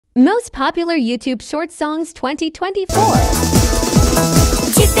Most popular YouTube short songs 2024.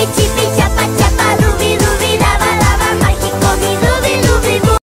 Chippy chippy chappa chappa ruby ruby lava lava mahikomi ruby ruby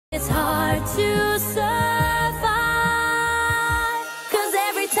ru. It's hard to survive, 'cause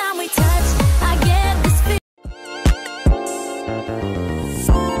every time we touch I get this feeling.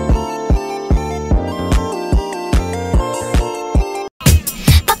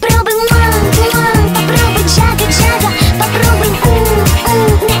 Попробуй мам, попробуй джага джага, попробуй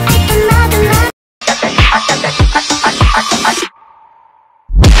мне это надо надо.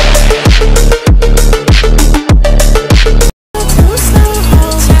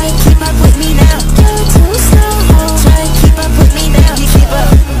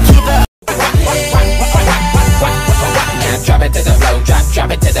 Drop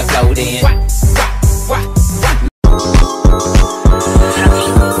it to the flow then.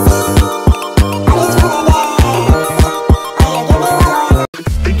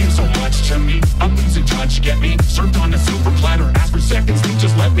 Thank you so much to me. I'm losing touch, get me? Served on a silver platter, ask for seconds, they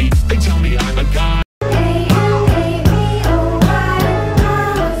just let me. They tell me I'm a god.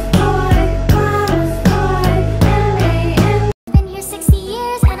 Been here 60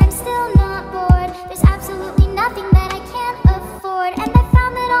 years and I'm still not bored. There's absolutely nothing that I can't afford, and I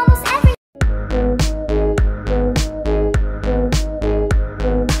found that almost every.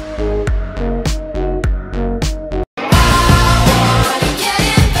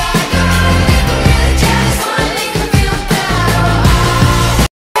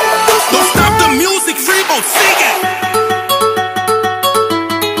 Don't stop the music, Freepik, sing it!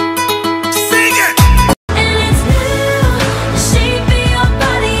 Sing it! And it's blue, the shape of your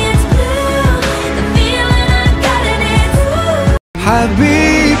body is blue. The feeling I got in it, ooh.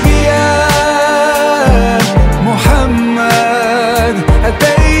 حبيبي يا محمد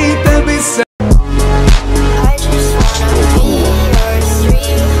أتيت بالسلام. I just wanna be your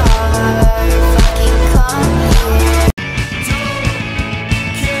sweetheart. Fucking come here.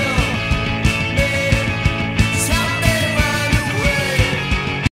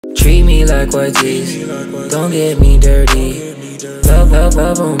 Treat me like white tees, don't get me dirty. Love, love,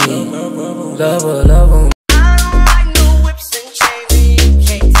 love on me. Love, love on me.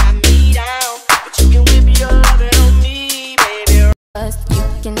 You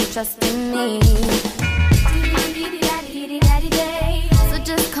can trust in me. So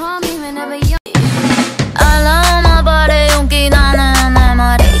just call me whenever you're. 알람아 바래 용기 나는 내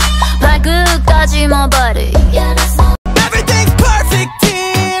말이 발끝까지 뭐 바래. Everything's perfect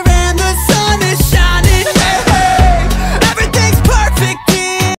here and the sun is shining. Hey, hey. Everything's perfect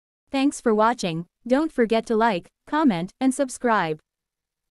here. Thanks for watching. Don't forget to like, comment, and subscribe.